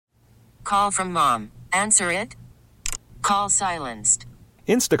Call from mom. Answer it. Call silenced.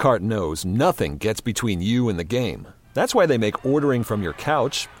 Instacart knows nothing gets between you and the game. That's why they make ordering from your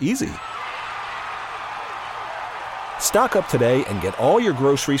couch easy. Stock up today and get all your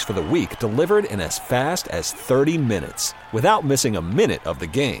groceries for the week delivered in as fast as 30 minutes without missing a minute of the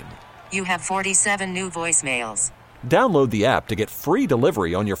game. You have 47 new voicemails. Download the app to get free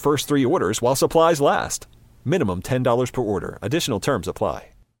delivery on your first 3 orders while supplies last. Minimum $10 per order. Additional terms apply.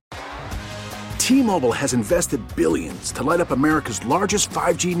 T-Mobile has invested billions to light up America's largest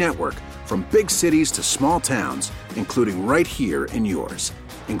 5G network, from big cities to small towns, including right here in yours.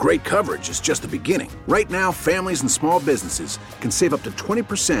 And great coverage is just the beginning. Right now, families and small businesses can save up to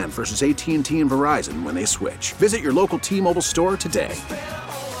 20% versus AT&T and Verizon when they switch. Visit your local T-Mobile store today.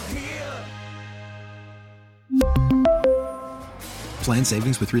 Plan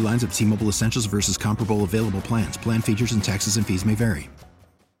savings with 3 lines of T-Mobile Essentials versus comparable available plans. Plan features and taxes and fees may vary.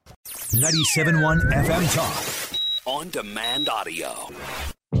 97.1 FM Talk. On demand audio.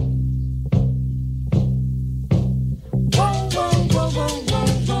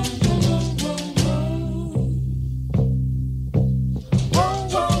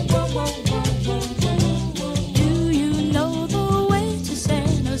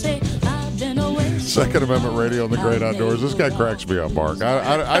 Second Amendment Radio on the Great Outdoors. This guy cracks me up, Mark.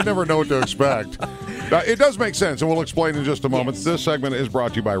 I never know what to expect. It does make sense, and we'll explain in just a moment. Yes. This segment is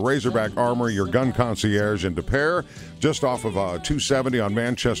brought to you by Razorback Armory, your gun concierge in De Pere, just off of 270 on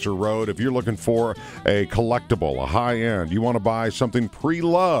Manchester Road. If you're looking for a collectible, a high-end, you want to buy something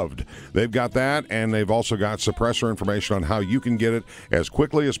pre-loved, they've got that, and they've also got suppressor information on how you can get it as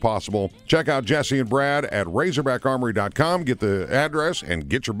quickly as possible. Check out Jesse and Brad at RazorbackArmory.com. Get the address and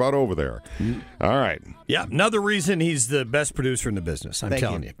get your butt over there. All right. Yeah, another reason he's the best producer in the business, I'm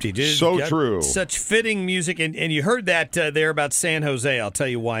telling you. He did so true. Such fitting music, and you heard that there about San Jose. I'll tell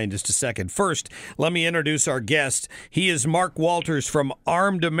you why in just a second. First, let me introduce our guest. He is Mark Walters from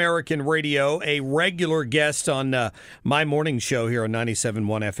Armed American Radio, a regular guest on my morning show here on 97.1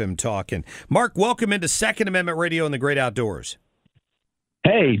 FM Talk. And Mark, welcome into Second Amendment Radio in the Great Outdoors.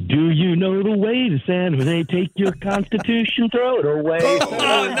 Hey, do you know the way to San Jose? Take your Constitution, throw it away.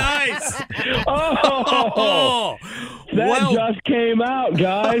 Oh, nice. That just came out,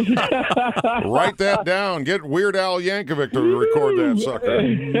 guys. Write that down. Get Weird Al Yankovic to record that sucker.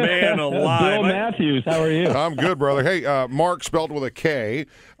 Man alive. Bill Matthews, how are you? I'm good, brother. Hey, Mark spelled with a K,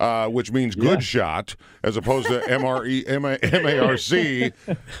 which means good shot, as opposed to M-A-R-C.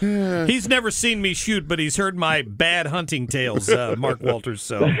 He's never seen me shoot, but he's heard my bad hunting tales, Mark Walters,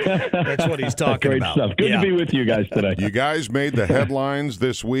 so that's what he's talking about. Stuff. Good to be with you guys today. You guys made the headlines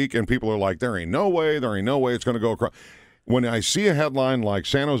this week, and people are like, there ain't no way it's going to go across. When I see a headline like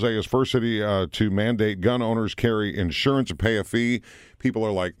San Jose is first city to mandate gun owners carry insurance and pay a fee, people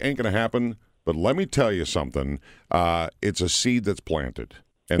are like, ain't going to happen. But let me tell you something. It's a seed that's planted.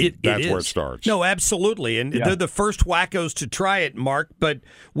 And that's where it starts. No, absolutely. And they're the first wackos to try it, Mark, but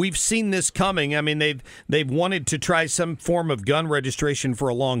we've seen this coming. I mean, they've wanted to try some form of gun registration for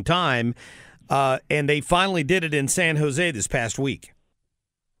a long time, and they finally did it in San Jose this past week.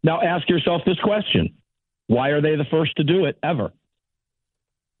 Now ask yourself this question. Why are they the first to do it ever?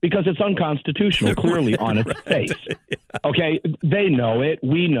 Because it's unconstitutional, clearly, on its face. Okay, they know it.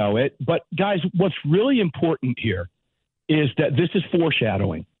 We know it. But, guys, what's really important here is that this is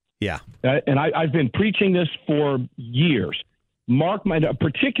foreshadowing. Yeah. And I've been preaching this for years.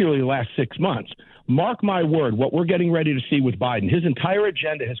 Particularly the last 6 months. Mark my word, what we're getting ready to see with Biden, his entire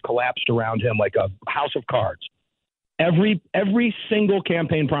agenda has collapsed around him like a house of cards. Every single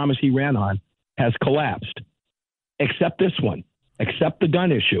campaign promise he ran on has collapsed, except this one, except the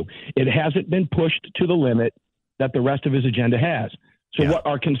gun issue. It hasn't been pushed to the limit that the rest of his agenda has. So what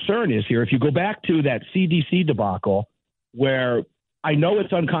our concern is here, if you go back to that CDC debacle, where I know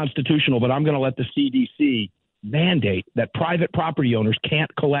it's unconstitutional, but I'm going to let the CDC mandate that private property owners can't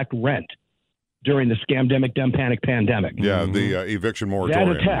collect rent during the scamdemic, panic pandemic. Yeah, the eviction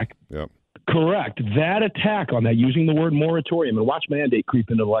moratorium. That attack. Yep. Correct. That attack on that, using the word moratorium, and watch mandate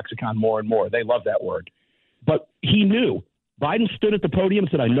creep into the lexicon more and more. They love that word. But he knew. Biden stood at the podium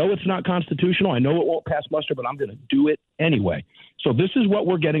and said, I know it's not constitutional. I know it won't pass muster, but I'm going to do it anyway. So this is what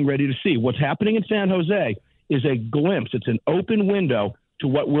we're getting ready to see. What's happening in San Jose is a glimpse. It's an open window to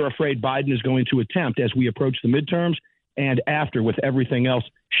what we're afraid Biden is going to attempt as we approach the midterms and after, with everything else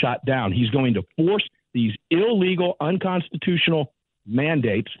shot down. He's going to force these illegal, unconstitutional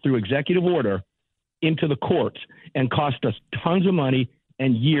mandates through executive order into the courts and cost us tons of money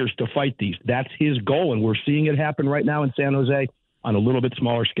and years to fight these. That's his goal, and we're seeing it happen right now in San Jose. on a little bit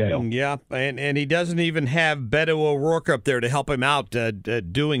smaller scale. Yeah, and he doesn't even have Beto O'Rourke up there to help him out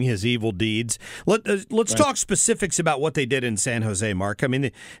doing his evil deeds. Let's talk specifics about what they did in San Jose, Mark. I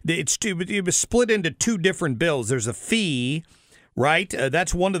mean, it was split into two different bills. There's a fee, right?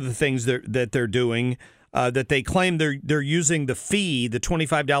 That's one of the things that they're doing. That they claim they're using the fee, the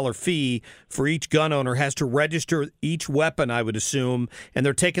 $25 fee for each gun owner has to register each weapon, I would assume, and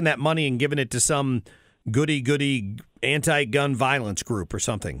they're taking that money and giving it to some goody anti-gun violence group or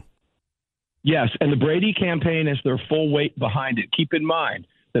something. Yes, and the Brady campaign has their full weight behind it. Keep in mind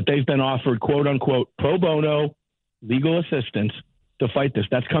that they've been offered, quote-unquote, pro bono legal assistance to fight this.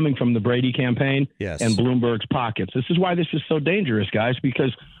 That's coming from the Brady campaign and Bloomberg's pockets. This is why this is so dangerous, guys,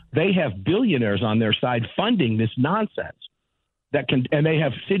 because they have billionaires on their side funding this nonsense. And they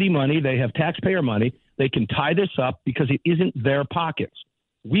have city money, they have taxpayer money. They can tie this up because it isn't their pockets.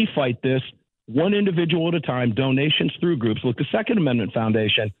 We fight this one individual at a time, donations through groups. Look, the Second Amendment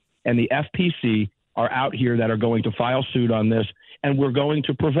Foundation and the FPC are out here that are going to file suit on this, and we're going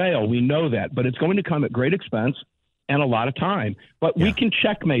to prevail. We know that, but it's going to come at great expense and a lot of time. But we can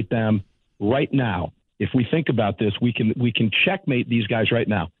checkmate them right now. If we think about this, we can checkmate these guys right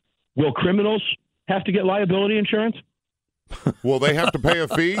now. Will criminals have to get liability insurance? Well, they have to pay a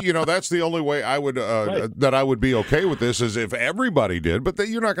fee. You know, that's the only way I would that I would be okay with this is if everybody did. But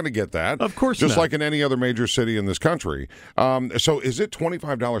you're not going to get that, of course. Just like in any other major city in this country. So, is it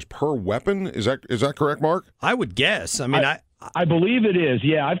 $25 per weapon? Is that correct, Mark? I would guess. I mean, I believe it is.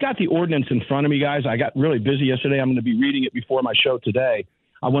 Yeah, I've got the ordinance in front of me, guys. I got really busy yesterday. I'm going to be reading it before my show today.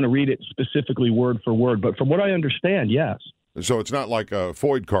 I want to read it specifically word for word. But from what I understand, yes. So it's not like a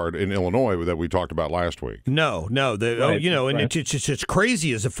FOID card in Illinois that we talked about last week. No. It's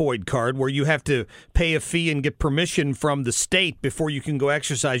crazy as a FOID card where you have to pay a fee and get permission from the state before you can go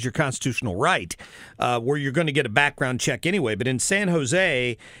exercise your constitutional right, where you're going to get a background check anyway. But in San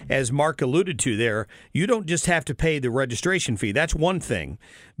Jose, as Mark alluded to there, you don't just have to pay the registration fee. That's one thing.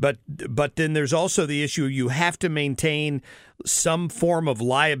 But then there's also the issue you have to maintain some form of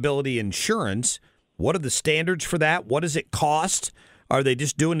liability insurance. What are the standards for that? What does it cost? Are they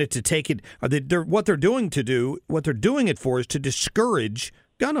just doing it to take it? What they're doing it for is to discourage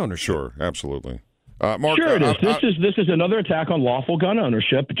gun ownership. Sure, absolutely. Mark, sure it is. This is another attack on lawful gun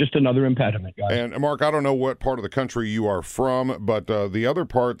ownership, just another impediment, guys. And Mark, I don't know what part of the country you are from, but the other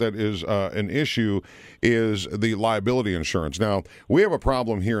part that is an issue is the liability insurance. Now, we have a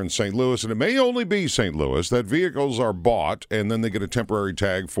problem here in St. Louis, and it may only be St. Louis, that vehicles are bought and then they get a temporary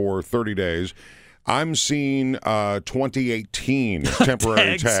tag for 30 days. I'm seeing 2018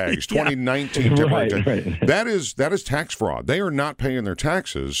 temporary tags, 2019 temporary tags. Right. That is tax fraud. They are not paying their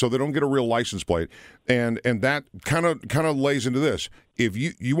taxes, so they don't get a real license plate. And that kind of lays into this. If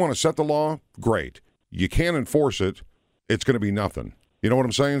you want to set the law, great. You can't enforce it, it's going to be nothing. You know what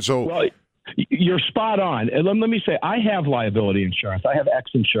I'm saying? So. Well, you're spot on. And let me say, I have liability insurance. I have X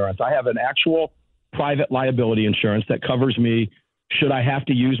insurance. I have an actual private liability insurance that covers me. Should I have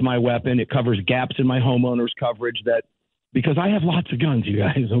to use my weapon? It covers gaps in my homeowner's coverage because I have lots of guns, you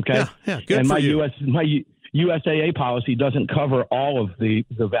guys, okay? Yeah, good and for my you. my USAA policy doesn't cover all of the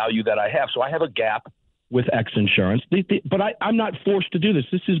value that I have. So I have a gap with X insurance. But I'm not forced to do this.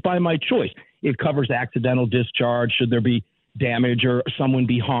 This is by my choice. It covers accidental discharge. Should there be damage or someone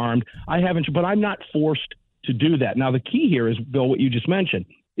be harmed? But I'm not forced to do that. Now, the key here is, Bill, what you just mentioned,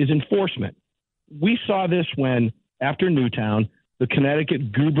 is enforcement. We saw this when, after Newtown, the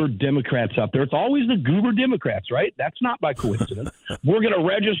Connecticut goober Democrats up there. It's always the goober Democrats, right? That's not by coincidence. We're going to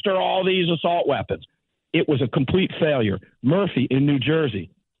register all these assault weapons. It was a complete failure. Murphy in New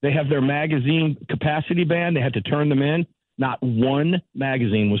Jersey, they have their magazine capacity ban. They had to turn them in. Not one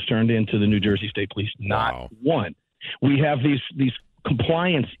magazine was turned into the New Jersey State Police. Not one. We have these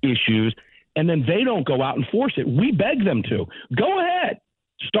compliance issues, and then they don't go out and force it. We beg them to. Go ahead.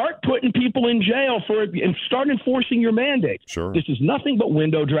 Start putting people in jail and start enforcing your mandates. Sure. This is nothing but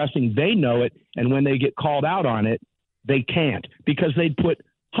window dressing. They know it, and when they get called out on it, they can't because they'd put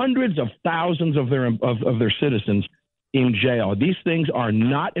hundreds of thousands of their citizens in jail. These things are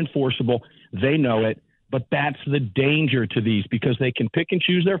not enforceable. They know it, but that's the danger to these because they can pick and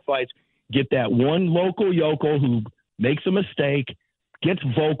choose their fights, get that one local yokel who makes a mistake, gets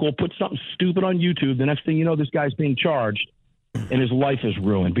vocal, puts something stupid on YouTube. The next thing you know, this guy's being charged. And his life is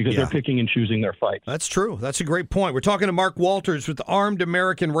ruined because they're picking and choosing their fights. That's true. That's a great point. We're talking to Mark Walters with Armed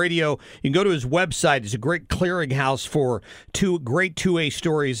American Radio. You can go to his website. It's a great clearinghouse for great 2A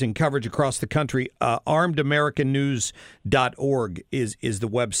stories and coverage across the country. ArmedAmericanNews.org is the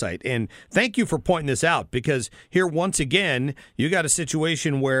website. And thank you for pointing this out because here, once again, you got a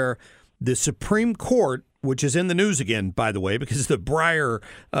situation where the Supreme Court which is in the news again, by the way, because the Breyer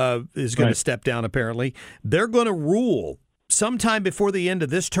is going to step down, apparently. They're going to rule sometime before the end of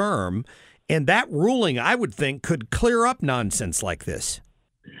this term, and that ruling, I would think, could clear up nonsense like this.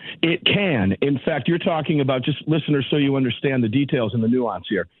 It can. In fact, you're talking about, just listeners so you understand the details and the nuance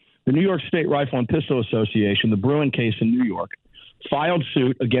here. The New York State Rifle and Pistol Association, the Bruen case in New York, filed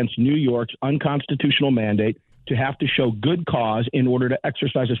suit against New York's unconstitutional mandate to have to show good cause in order to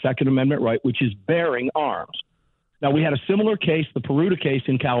exercise a Second Amendment right, which is bearing arms. Now, we had a similar case, the Peruta case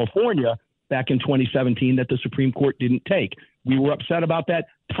in California back in 2017 that the Supreme Court didn't take. We were upset about that.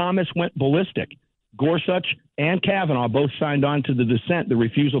 Thomas went ballistic. Gorsuch and Kavanaugh both signed on to the dissent, the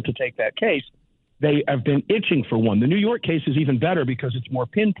refusal to take that case. They have been itching for one. The New York case is even better because it's more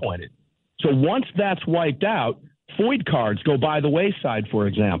pinpointed. So once that's wiped out, FOID cards go by the wayside, for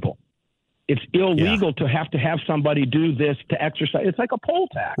example. It's illegal to have somebody do this to exercise. It's like a poll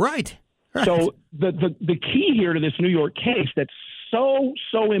tax. Right. So the key here to this New York case that's so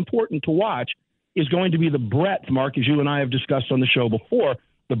important to watch is going to be the breadth, Mark, as you and I have discussed on the show before,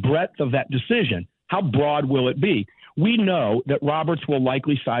 the breadth of that decision. How broad will it be? We know that Roberts will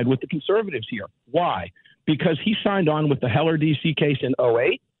likely side with the conservatives here. Why? Because he signed on with the Heller D.C. case in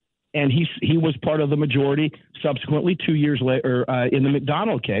 2008. And he was part of the majority subsequently 2 years later in the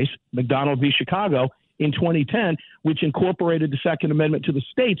McDonald case, McDonald v. Chicago in 2010, which incorporated the Second Amendment to the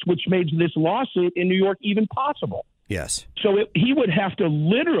states, which made this lawsuit in New York even possible. Yes. So he would have to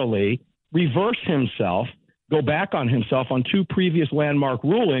literally reverse himself, go back on himself on two previous landmark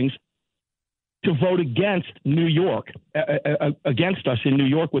rulings to vote against New York, against us in New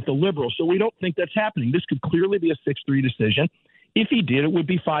York with the liberals. So we don't think that's happening. This could clearly be a 6-3 decision. If he did, it would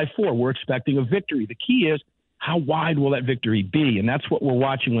be 5-4. We're expecting a victory. The key is, how wide will that victory be? And that's what we're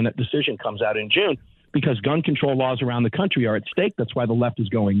watching when that decision comes out in June, because gun control laws around the country are at stake. That's why the left is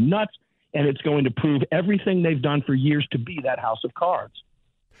going nuts, and it's going to prove everything they've done for years to be that house of cards.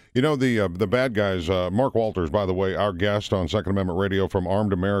 You know, the bad guys, Mark Walters, by the way, our guest on Second Amendment Radio from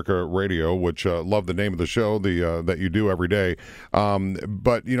Armed America Radio, which love the name of the show that you do every day.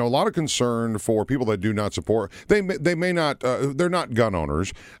 But, you know, a lot of concern for people that do not support. They may not, they're not gun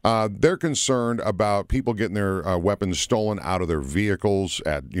owners. They're concerned about people getting their weapons stolen out of their vehicles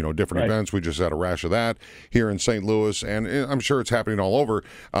at, you know, different events. We just had a rash of that here in St. Louis, and I'm sure it's happening all over.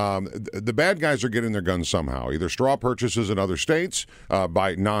 The bad guys are getting their guns somehow, either straw purchases in other states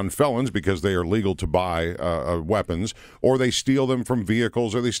by non-felons because they are legal to buy weapons, or they steal them from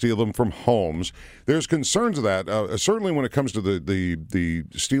vehicles, or they steal them from homes. There's concerns of that, certainly when it comes to the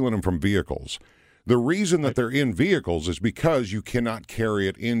stealing them from vehicles. The reason that they're in vehicles is because you cannot carry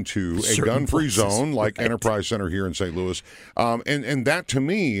it into a gun-free zone like Enterprise Center here in St. Louis. And that, to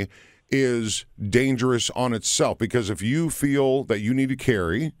me, is dangerous on itself, because if you feel that you need to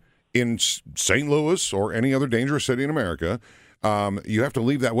carry in St. Louis or any other dangerous city in America, you have to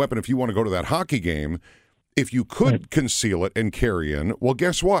leave that weapon if you want to go to that hockey game. If you could conceal it and carry in, well,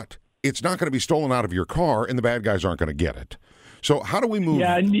 guess what? It's not going to be stolen out of your car, and the bad guys aren't going to get it. So how do we move?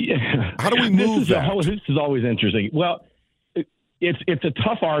 How do we move that? This is always interesting. Well, it's a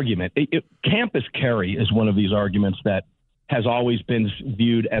tough argument. Campus carry is one of these arguments that has always been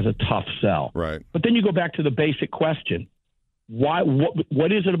viewed as a tough sell. Right. But then you go back to the basic question. Why?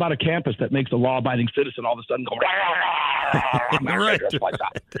 What is it about a campus that makes a law-abiding citizen all of a sudden go, right. Like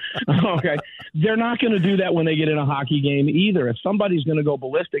that? Okay. They're not going to do that when they get in a hockey game either. If somebody's going to go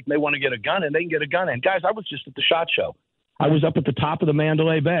ballistic and they want to get a gun, and they can get a gun in. Guys, I was just at the SHOT Show. I was up at the top of the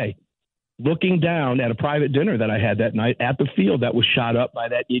Mandalay Bay looking down at a private dinner that I had that night at the field that was shot up by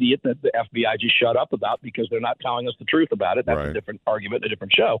that idiot that the FBI just shut up about because they're not telling us the truth about it. That's a different argument, a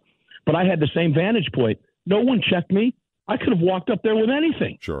different show. But I had the same vantage point. No one checked me. I could have walked up there with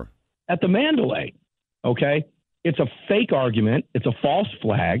anything. Sure. At the Mandalay. Okay? It's a fake argument. It's a false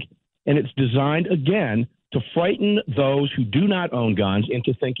flag. And it's designed, again, to frighten those who do not own guns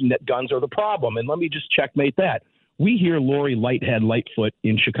into thinking that guns are the problem. And let me just checkmate that. We hear Lori Lightfoot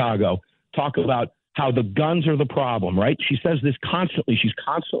in Chicago talk about how the guns are the problem, right? She says this constantly. She's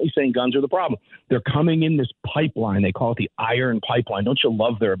constantly saying guns are the problem. They're coming in this pipeline. They call it the iron pipeline. Don't you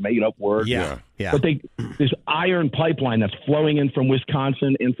love their made-up word? Yeah. But this iron pipeline that's flowing in from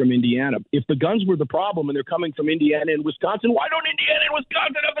Wisconsin and from Indiana. If the guns were the problem and they're coming from Indiana and Wisconsin, why don't Indiana and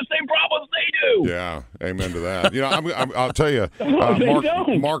Wisconsin have the same problems they do? Yeah, amen to that. You know, I'll tell you,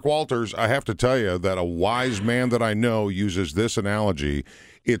 Mark Walters, I have to tell you that a wise man that I know uses this analogy.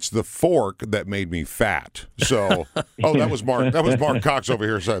 It's the fork that made me fat. So, that was Mark. That was Mark Cox over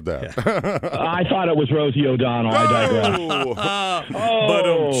here said that. I thought it was Rosie O'Donnell. I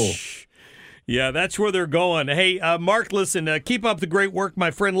digress. Yeah, that's where they're going. Hey, Mark, listen, keep up the great work,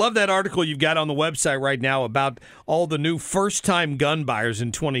 my friend. Love that article you've got on the website right now about all the new first-time gun buyers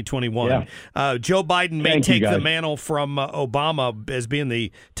in 2021. Yeah. Joe Biden may Thank you, take the guys. mantle from Obama as being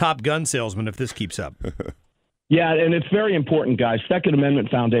the top gun salesman if this keeps up. Yeah, and it's very important, guys.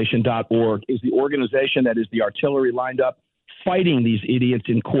 SecondAmendmentFoundation.org is the organization that is the artillery lined up fighting these idiots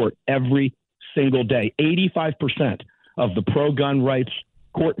in court every single day. 85% of the pro-gun rights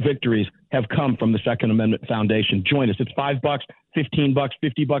court victories have come from the Second Amendment Foundation. Join us. It's $5, $15,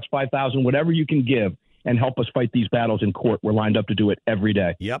 $50, $5,000, whatever you can give, and help us fight these battles in court. We're lined up to do it every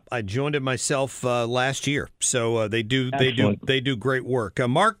day. Yep, I joined it myself last year, so they do great work.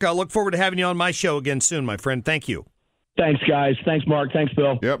 Mark, I look forward to having you on my show again soon, my friend. Thank you. Thanks, guys. Thanks, Mark. Thanks,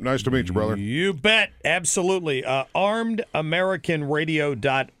 Bill. Yep, nice to meet you, brother. You bet. Absolutely.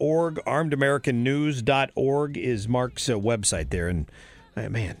 ArmedAmericanRadio.org, ArmedAmericanNews.org is Mark's website there. And,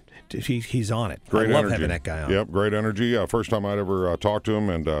 man, he's on it. Great I love energy. having that guy on. Yep, great energy. First time I'd ever talked to him,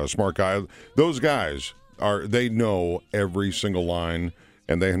 and smart guy. Those guys, they know every single line,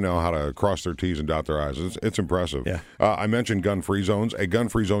 and they know how to cross their T's and dot their I's. It's impressive. Yeah. I mentioned gun-free zones. A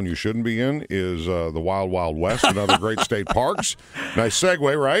gun-free zone you shouldn't be in is the Wild Wild West and other great state parks. Nice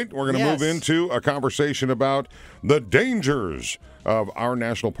segue, right? We're going to move into a conversation about the dangers of our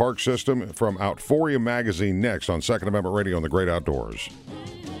national park system from Outforia Magazine next on Second Amendment Radio on the Great Outdoors.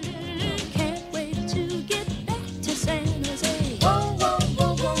 Can't wait to get back to San Jose. Whoa, whoa,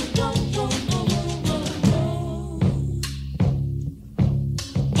 whoa, whoa, whoa, whoa,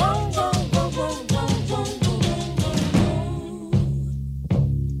 whoa, whoa, whoa, whoa, whoa, whoa,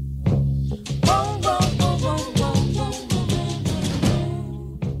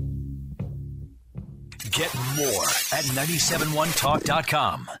 Get more at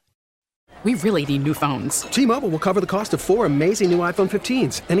 971talk.com. We really need new phones. T-Mobile will cover the cost of 4 amazing new iPhone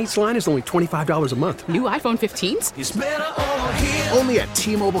 15s, and each line is only $25 a month. New iPhone 15s? It's better over here. Only at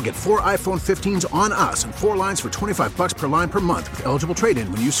T-Mobile, get 4 iPhone 15s on us and 4 lines for $25 per line per month with eligible trade-in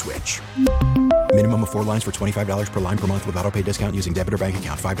when you switch. Minimum of 4 lines for $25 per line per month with autopay discount using debit or bank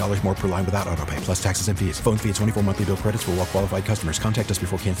account. $5 more per line without autopay, plus taxes and fees. Phone fee at 24 monthly bill credits for well-qualified customers. Contact us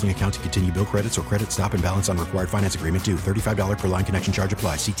before canceling account to continue bill credits or credit stop and balance on required finance agreement due. $35 per line connection charge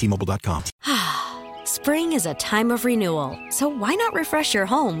applies. See T-Mobile.com. Spring is a time of renewal, so why not refresh your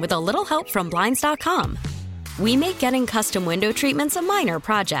home with a little help from Blinds.com? We make getting custom window treatments a minor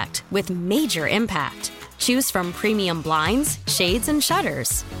project with major impact. Choose from premium blinds, shades, and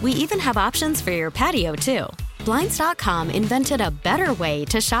shutters. We even have options for your patio, too. Blinds.com invented a better way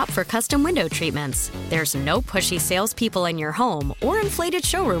to shop for custom window treatments. There's no pushy salespeople in your home or inflated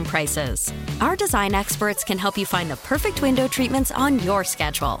showroom prices. Our design experts can help you find the perfect window treatments on your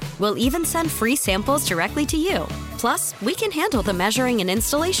schedule. We'll even send free samples directly to you. Plus, we can handle the measuring and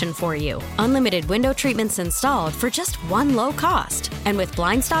installation for you. Unlimited window treatments installed for just one low cost. And with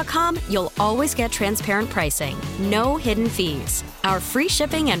Blinds.com, you'll always get transparent pricing. No hidden fees. Our free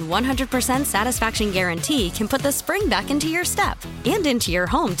shipping and 100% satisfaction guarantee can put the spring back into your step and into your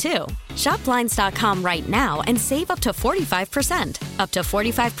home, too. Shop Blinds.com right now and save up to 45%. Up to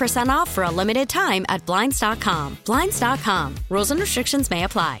 45% off for a limited time at Blinds.com. Blinds.com. Rules and restrictions may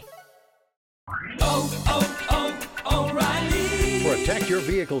apply. Protect your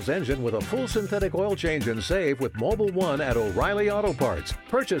vehicle's engine with a full synthetic oil change and save with Mobil 1 at O'Reilly Auto Parts.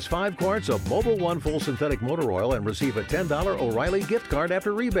 Purchase 5 quarts of Mobil 1 full synthetic motor oil and receive a $10 O'Reilly gift card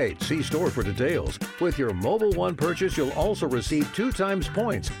after rebate. See store for details. With your Mobil 1 purchase, you'll also receive 2 times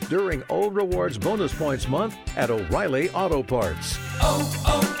points during Old Rewards Bonus Points Month at O'Reilly Auto Parts.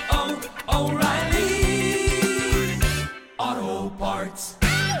 O'Reilly.